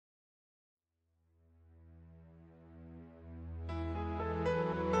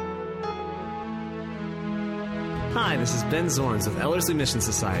Hi, this is Ben Zorns of Ellerslie Mission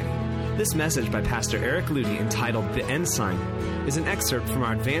Society. This message by Pastor Eric Ludy entitled The Ensign is an excerpt from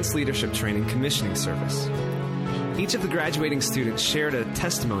our Advanced Leadership Training Commissioning Service. Each of the graduating students shared a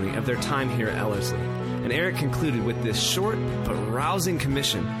testimony of their time here at Ellerslie, and Eric concluded with this short but rousing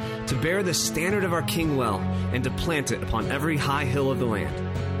commission to bear the standard of our King well and to plant it upon every high hill of the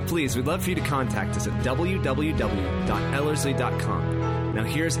land. Please, we'd love for you to contact us at www.ellerslie.com. Now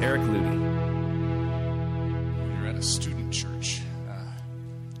here's Eric Ludy. You're at a student church.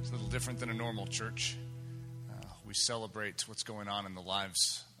 It's a little different than a normal church. We celebrate what's going on in the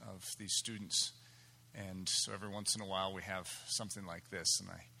lives of these students. And so every once in a while we have something like this. And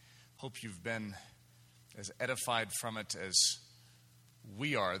I hope you've been as edified from it as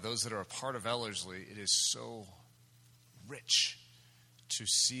we are, those that are a part of Ellerslie. It is so rich to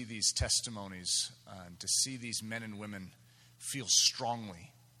see these testimonies, and to see these men and women feel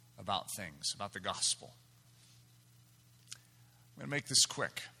strongly about things, about the gospel. I'm going to make this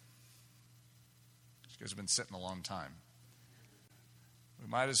quick. You guys have been sitting a long time. We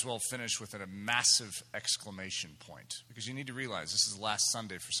might as well finish with a massive exclamation point, because you need to realize this is the last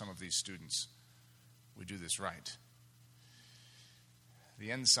Sunday for some of these students. We do this right.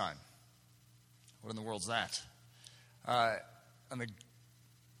 The Ensign. What in the world's that? On the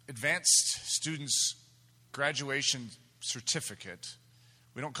Advanced Students Graduation Certificate,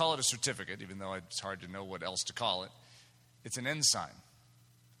 we don't call it a certificate, even though it's hard to know what else to call it. It's an ensign.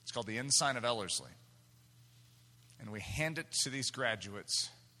 It's called the Ensign of Ellerslie. And we hand it to these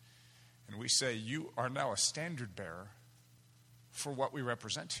graduates, and we say, you are now a standard bearer for what we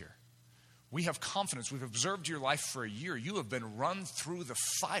represent here. We have confidence. We've observed your life for a year. You have been run through the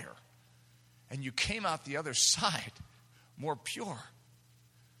fire, and you came out the other side more pure.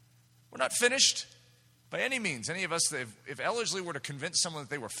 We're not finished by any means. Any of us, if Ellerslie were to convince someone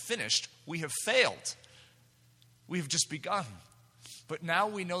that they were finished, we have failed. We have just begun. But now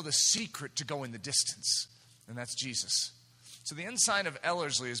we know the secret to go in the distance, and that's Jesus. So the Ensign of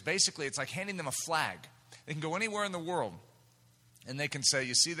Ellerslie is basically, it's like handing them a flag. They can go anywhere in the world, and they can say,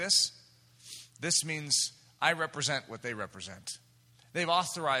 you see this? This means I represent what they represent. They've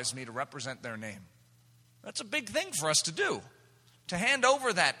authorized me to represent their name. That's a big thing for us to do. To hand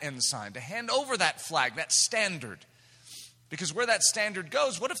over that ensign, to hand over that flag, that standard. Because where that standard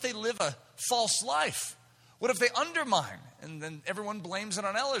goes, what if they live a false life? What if they undermine? And then everyone blames it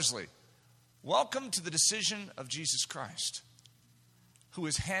on Ellerslie. Welcome to the decision of Jesus Christ, who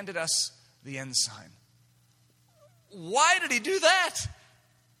has handed us the ensign. Why did he do that?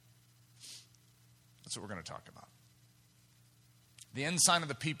 That's what we're going to talk about. The ensign of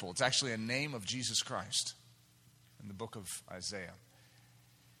the people. It's actually a name of Jesus Christ in the book of Isaiah.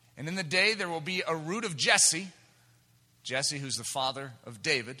 And in the day there will be a root of Jesse. Jesse, who's the father of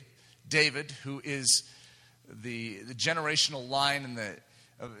David. David, who is the generational line in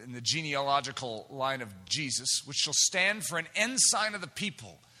the genealogical line of Jesus, which shall stand for an ensign of the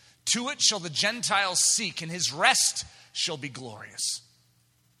people. To it shall the Gentiles seek, and his rest shall be glorious.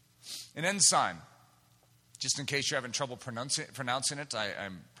 An ensign. Just in case you're having trouble pronouncing it, I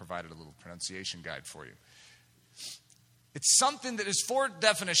provided a little pronunciation guide for you. It's something that is 4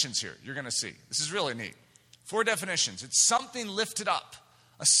 definitions here, you're going to see. This is really neat. 4 definitions. It's something lifted up,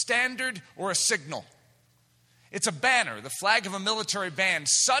 a standard or a signal. It's a banner, the flag of a military band,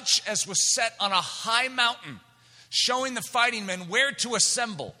 such as was set on a high mountain, showing the fighting men where to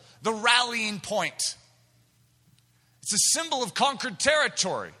assemble, the rallying point. It's a symbol of conquered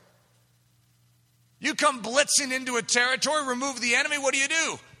territory. You come blitzing into a territory, remove the enemy, what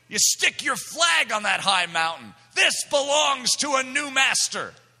do? You stick your flag on that high mountain. This belongs to a new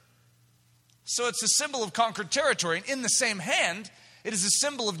master. So it's a symbol of conquered territory. And in the same hand, it is a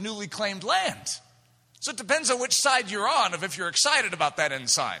symbol of newly claimed land. So it depends on which side you're on, of if you're excited about that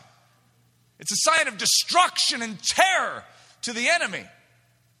ensign. It's a sign of destruction and terror to the enemy.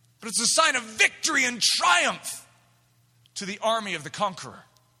 But it's a sign of victory and triumph to the army of the conqueror.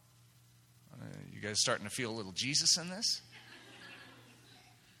 You guys starting to feel a little Jesus in this?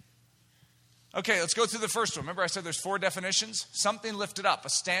 Okay, let's go through the first one. Remember I said there's 4 definitions? Something lifted up, a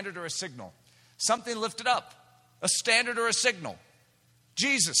standard or a signal. Something lifted up, a standard or a signal.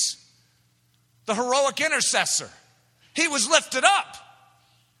 Jesus, the heroic intercessor. He was lifted up.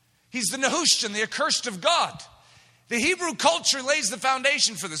 He's the Nehushtan, the accursed of God. The Hebrew culture lays the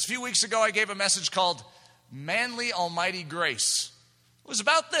foundation for this. A few weeks ago I gave a message called Manly Almighty Grace. It was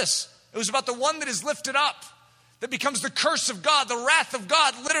about this. It was about the one that is lifted up, that becomes the curse of God, the wrath of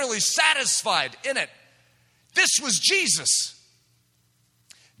God, literally satisfied in it. This was Jesus.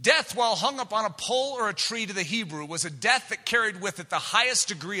 Death, while hung up on a pole or a tree to the Hebrew, was a death that carried with it the highest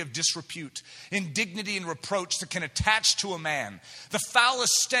degree of disrepute, indignity, and reproach that can attach to a man, the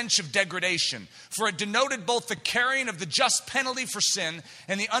foulest stench of degradation, for it denoted both the carrying of the just penalty for sin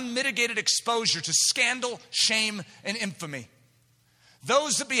and the unmitigated exposure to scandal, shame, and infamy.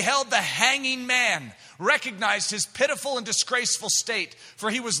 Those that beheld the hanging man recognized his pitiful and disgraceful state, for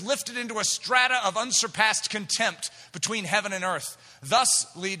he was lifted into a strata of unsurpassed contempt between heaven and earth,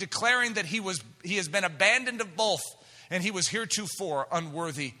 thusly declaring that he has been abandoned of both, and he was heretofore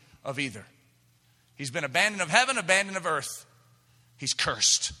unworthy of either. He's been abandoned of heaven, abandoned of earth. He's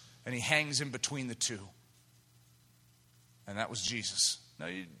cursed, and he hangs in between the two. And that was Jesus. Now,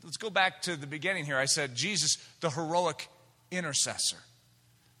 let's go back to the beginning here. I said Jesus, the heroic intercessor.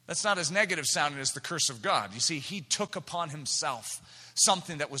 That's not as negative sounding as the curse of God. You see, he took upon himself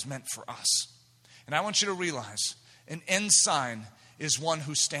something that was meant for us. And I want you to realize, an ensign is one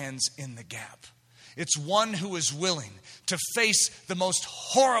who stands in the gap. It's one who is willing to face the most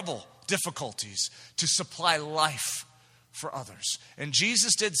horrible difficulties to supply life for others. And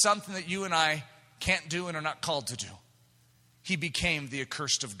Jesus did something that you and I can't do and are not called to do. He became the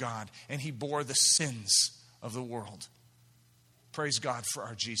accursed of God, and he bore the sins of the world. Praise God for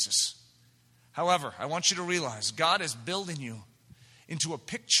our Jesus. However, I want you to realize God is building you into a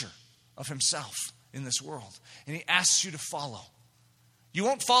picture of himself in this world. And he asks you to follow. You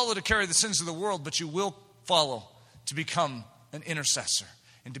won't follow to carry the sins of the world, but you will follow to become an intercessor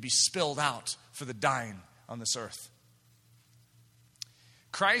and to be spilled out for the dying on this earth.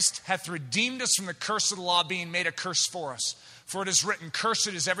 Christ hath redeemed us from the curse of the law, being made a curse for us. For it is written, cursed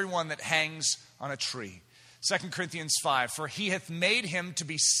is everyone that hangs on a tree. 2 Corinthians 5, for he hath made him to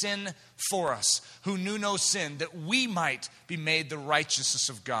be sin for us, who knew no sin, that we might be made the righteousness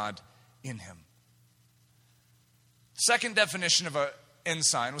of God in him. Second definition of an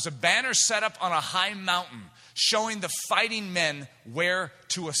ensign was a banner set up on a high mountain, showing the fighting men where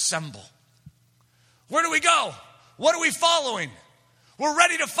to assemble. Where do we go? What are we following? We're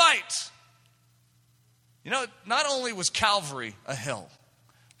ready to fight. You know, not only was Calvary a hill,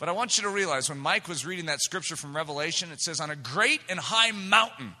 but I want you to realize when Mike was reading that scripture from Revelation, it says on a great and high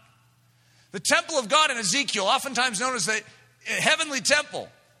mountain. The temple of God in Ezekiel, oftentimes known as the heavenly temple.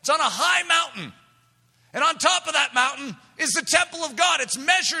 It's on a high mountain. And on top of that mountain is the temple of God. It's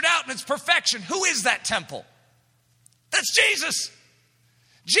measured out in its perfection. Who is that temple? That's Jesus.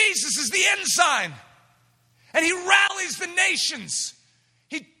 Jesus is the ensign. And he rallies the nations.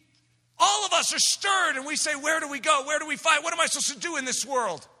 All of us are stirred and we say, where do we go? Where do we fight? What am I supposed to do in this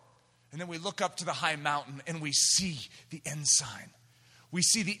world? And then we look up to the high mountain and we see the ensign. We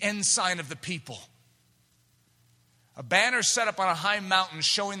see the ensign of the people. A banner set up on a high mountain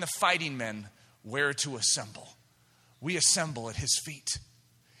showing the fighting men where to assemble. We assemble at his feet.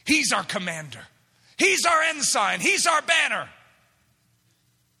 He's our commander. He's our ensign. He's our banner.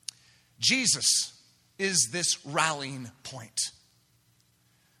 Jesus is this rallying point.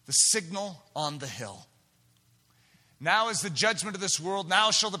 The signal on the hill. Now is the judgment of this world.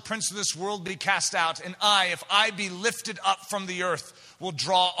 Now shall the prince of this world be cast out. And I, if I be lifted up from the earth, will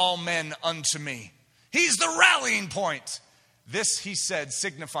draw all men unto me. He's the rallying point. This he said,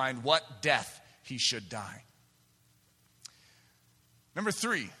 signifying what death he should die. Number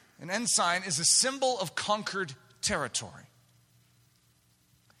 3, an ensign is a symbol of conquered territory.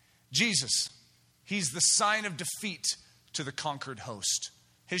 Jesus, he's the sign of defeat to the conquered host.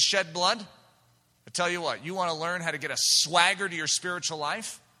 His shed blood, I tell you what, you want to learn how to get a swagger to your spiritual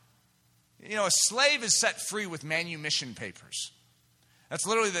life? You know, a slave is set free with manumission papers. That's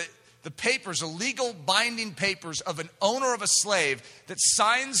literally the papers, illegal binding papers of an owner of a slave that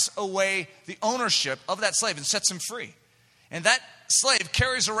signs away the ownership of that slave and sets him free. And that slave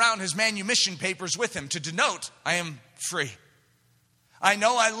carries around his manumission papers with him to denote, I am free. I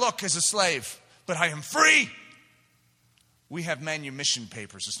know I look as a slave, but I am free. We have manumission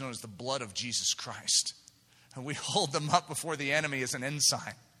papers. It's known as the blood of Jesus Christ. And we hold them up before the enemy as an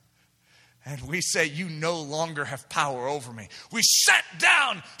ensign. And we say, you no longer have power over me. We set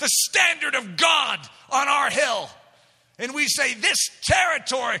down the standard of God on our hill. And we say, this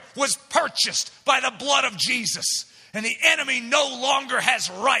territory was purchased by the blood of Jesus. And the enemy no longer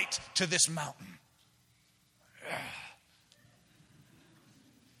has right to this mountain.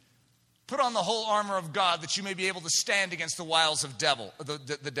 Put on the whole armor of God that you may be able to stand against the wiles of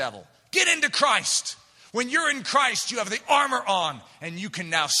the devil. Get into Christ. When you're in Christ, you have the armor on, and you can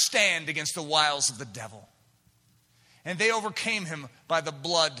now stand against the wiles of the devil. And they overcame him by the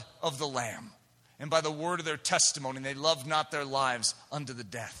blood of the Lamb and by the word of their testimony. And they loved not their lives unto the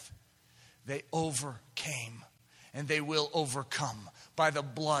death. They overcame, and they will overcome by the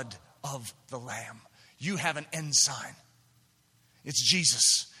blood of the Lamb. You have an ensign. It's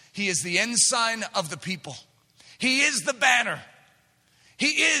Jesus. He is the ensign of the people. He is the banner. He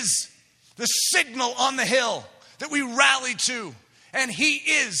is the signal on the hill that we rally to. And he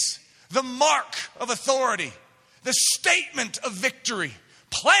is the mark of authority, the statement of victory,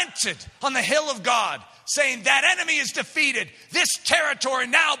 planted on the hill of God, saying that enemy is defeated. This territory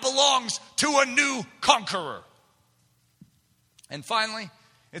now belongs to a new conqueror. And finally,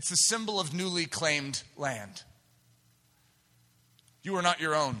 it's the symbol of newly claimed land. You are not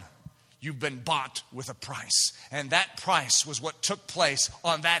your own. You've been bought with a price. And that price was what took place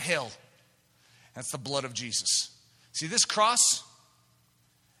on that hill. That's the blood of Jesus. See, this cross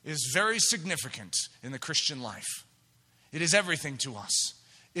is very significant in the Christian life. It is everything to us.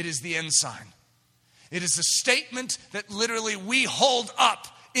 It is the ensign. It is a statement that literally we hold up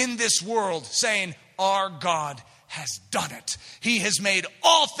in this world saying, our God has done it. He has made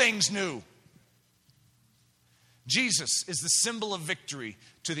all things new. Jesus is the symbol of victory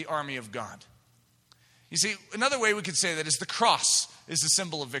to the army of God. You see, another way we could say that is the cross is the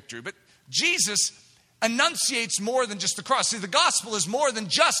symbol of victory. But Jesus enunciates more than just the cross. See, the gospel is more than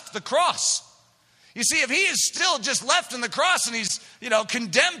just the cross. You see, if he is still just left in the cross and he's,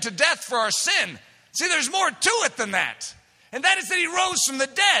 condemned to death for our sin, see, there's more to it than that. And that is that he rose from the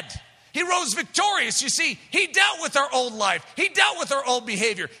dead. He rose victorious. You see, he dealt with our old life. He dealt with our old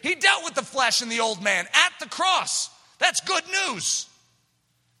behavior. He dealt with the flesh and the old man at the cross. That's good news.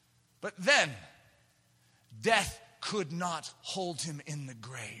 But then, death could not hold him in the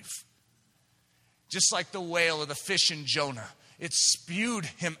grave. Just like the whale or the fish in Jonah, it spewed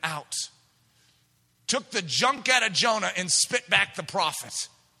him out. Took the junk out of Jonah and spit back the prophet.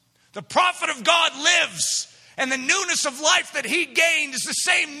 The prophet of God lives. And the newness of life that he gained is the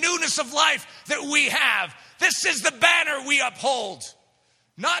same newness of life that we have. This is the banner we uphold.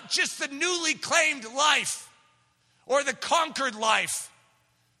 Not just the newly claimed life or the conquered life,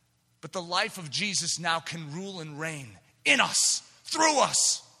 but the life of Jesus now can rule and reign in us, through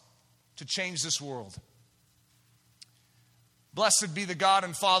us, to change this world. Blessed be the God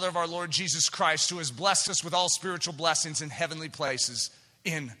and Father of our Lord Jesus Christ, who has blessed us with all spiritual blessings in heavenly places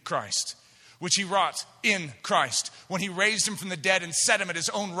in Christ, which he wrought in Christ when he raised him from the dead and set him at his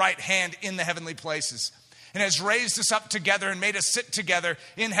own right hand in the heavenly places, and has raised us up together and made us sit together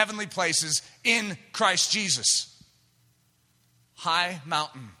in heavenly places in Christ Jesus. High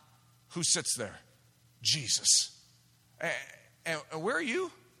mountain, who sits there? Jesus. And where are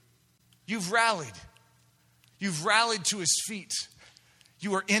you? You've rallied. You've rallied to his feet.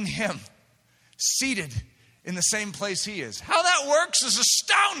 You are in him, seated in the same place he is. How that works is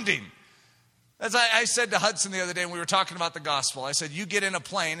astounding. As I said to Hudson the other day when we were talking about the gospel, I said, you get in a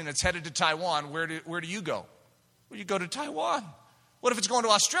plane and it's headed to Taiwan, where do you go? Well, you go to Taiwan. What if it's going to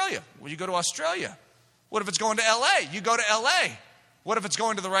Australia? Well, you go to Australia. What if it's going to L.A.? You go to L.A. What if it's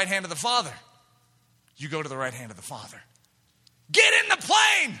going to the right hand of the Father? You go to the right hand of the Father. Get in the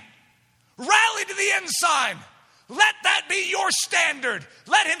plane. Rally to the ensign. Let that be your standard.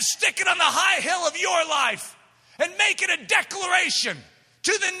 Let him stick it on the high hill of your life and make it a declaration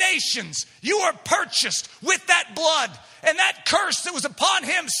to the nations. You are purchased with that blood, and that curse that was upon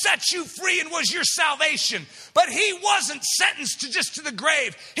him set you free and was your salvation. But he wasn't sentenced to the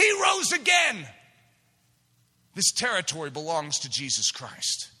grave. He rose again. This territory belongs to Jesus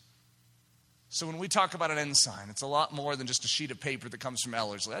Christ. So when we talk about an ensign, it's a lot more than just a sheet of paper that comes from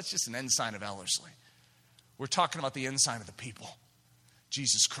Ellerslie. That's just an ensign of Ellerslie. We're talking about the ensign of the people,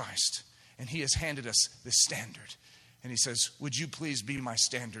 Jesus Christ. And he has handed us this standard. And he says, would you please be my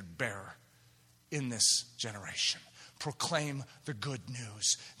standard bearer in this generation? Proclaim the good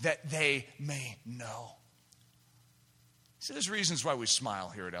news that they may know. See, there's reasons why we smile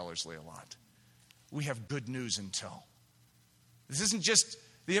here at Ellerslie a lot. We have good news in tow. This isn't just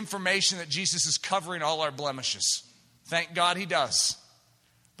the information that Jesus is covering all our blemishes. Thank God he does.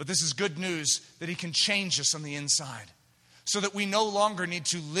 But this is good news that he can change us on the inside so that we no longer need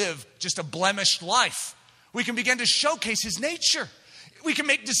to live just a blemished life. We can begin to showcase his nature. We can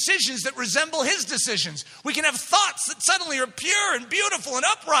make decisions that resemble his decisions. We can have thoughts that suddenly are pure and beautiful and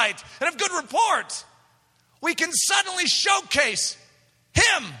upright and of good report. We can suddenly showcase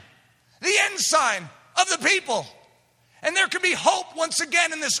him, the ensign of the people. And there can be hope once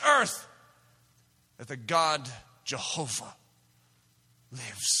again in this earth that the God Jehovah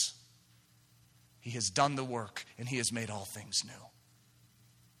lives. He has done the work and he has made all things new.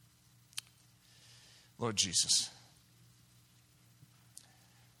 Lord Jesus,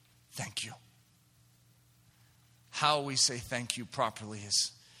 thank you. How we say thank you properly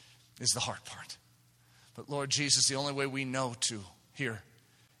is the hard part. But Lord Jesus, the only way we know to here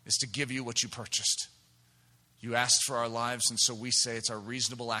is to give you what you purchased. You asked for our lives, and so we say it's our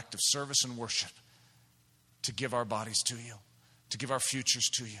reasonable act of service and worship to give our bodies to you, to give our futures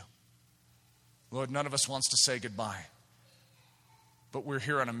to you. Lord, none of us wants to say goodbye, but we're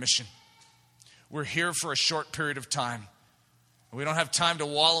here on a mission. We're here for a short period of time. We don't have time to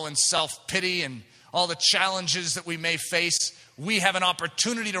wallow in self-pity and all the challenges that we may face. We have an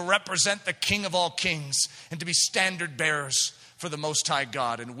opportunity to represent the King of all kings and to be standard bearers for the Most High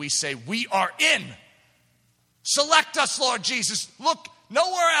God. And we say, we are in. Select us, Lord Jesus. Look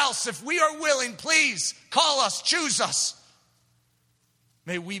nowhere else. If we are willing, please call us, choose us.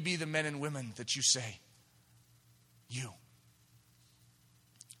 May we be the men and women that you say, you.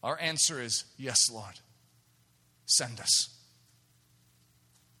 Our answer is, yes, Lord. Send us.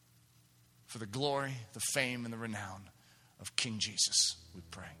 For the glory, the fame, and the renown of King Jesus, we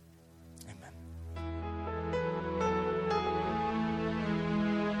pray. Amen.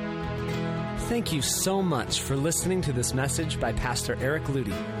 Thank you so much for listening to this message by Pastor Eric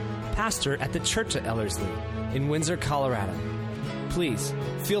Ludy, pastor at the Church at Ellerslie in Windsor, Colorado. Please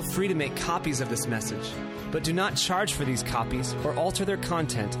feel free to make copies of this message, but do not charge for these copies or alter their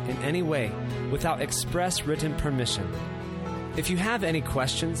content in any way without express written permission. If you have any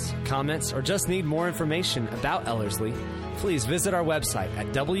questions, comments, or just need more information about Ellerslie, please visit our website at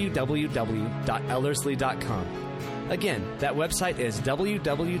www.ellerslie.com. Again, that website is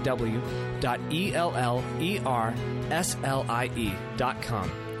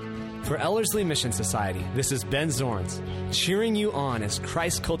www.ellerslie.com. For Ellerslie Mission Society, this is Ben Zorns, cheering you on as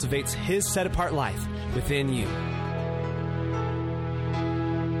Christ cultivates his set-apart life within you.